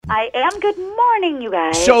I am. Good morning, you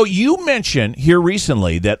guys. So you mentioned here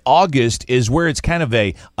recently that August is where it's kind of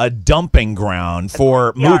a dumping ground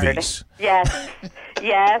for movies. Yes,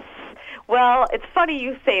 yes. Well, it's funny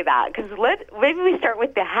you say that, because maybe we start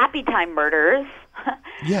with the Happy Time Murders.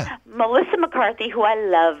 Yeah. Melissa McCarthy, who I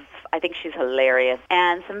love. I think she's hilarious.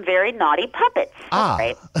 And some very naughty puppets.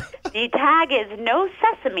 Right? The tag is No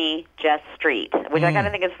Sesame, Just Street, which I kind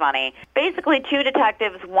of think is funny. Basically, two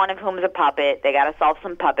detectives, one of whom is a puppet. They got to solve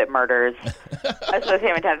some puppet murders. That's the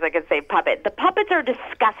same times I could say puppet. The puppets are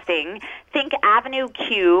disgusting. Think Avenue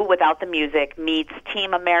Q without the music meets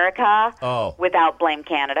Team America without Blame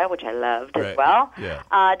Canada, which I loved as well. Yeah.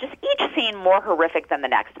 Just each scene more horrific than the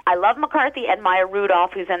next. I love McCarthy and Maya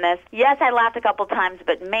Rudolph, who's in this. Yes, I laughed a couple times,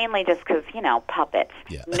 but mainly just because, puppets.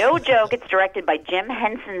 Yeah. No joke, it's directed by Jim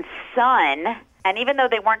Henson's son. And even though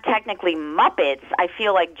they weren't technically Muppets, I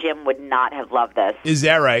feel like Jim would not have loved this. Is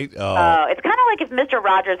that right? It's kind of like if Mr.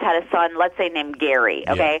 Rogers had a son, let's say named Gary,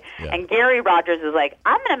 okay? Yeah. And Gary Rogers is like,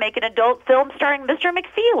 I'm going to make an adult film starring Mr.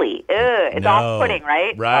 McFeely. It's off-putting,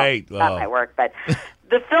 right? Right. Well, that might work, but...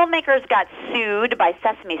 The filmmakers got sued by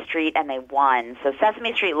Sesame Street, and they won. So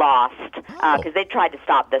Sesame Street lost because they tried to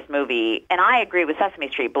stop this movie. And I agree with Sesame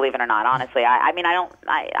Street, believe it or not. Honestly,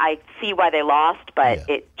 I see why they lost, but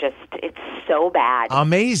it's so bad.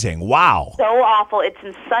 Amazing! Wow. So awful. It's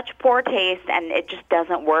in such poor taste, and it just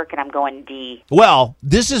doesn't work. And I'm going D. Well,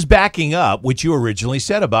 this is backing up what you originally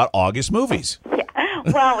said about August movies. Yeah.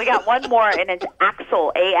 Well, we got one more, and it's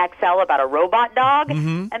Axel, A-X-L, about a robot dog.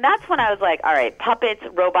 Mm-hmm. And that's when I was like, all right, puppets,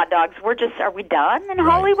 robot dogs, are we done in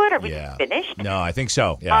Hollywood? Are we finished? No, I think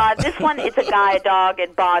so, yeah. This one, it's a guy, a dog,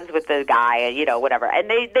 and bonds with the guy, whatever. And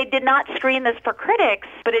they did not screen this for critics,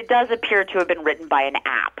 but it does appear to have been written by an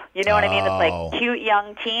app. You know what I mean? It's like cute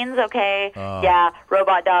young teens, okay. Yeah,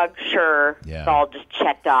 robot dog, sure. Yeah. It's all just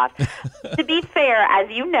checked off. To be fair, as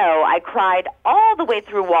you know, I cried all the way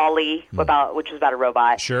through WALL-E, which was about a robot.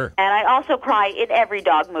 Sure. And I also cry in every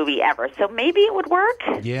dog movie ever. So maybe it would work.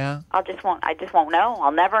 Yeah. I just won't know.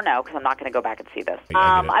 I'll never know because I'm not going to go back and see this.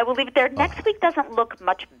 I will leave it there. Next week doesn't look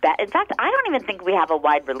much better. In fact, I don't even think we have a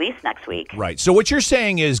wide release next week. Right. So what you're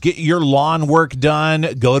saying is get your lawn work done,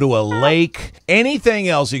 go to a lake, anything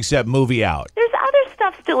else except movie out. There's other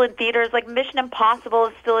stuff still in theaters, like Mission Impossible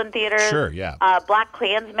is still in theaters. Sure, yeah. Black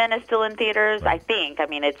Klansman is still in theaters, I think. I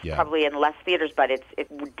mean, it's probably in less theaters, but it's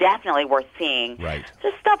definitely worth seeing. Right.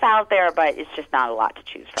 There's stuff out there, but it's just not a lot to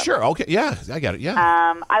choose from. Sure, okay, yeah, I got it, yeah.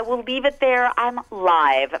 I will leave it there. I'm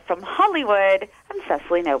live from Hollywood. I'm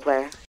Cecily Knobler.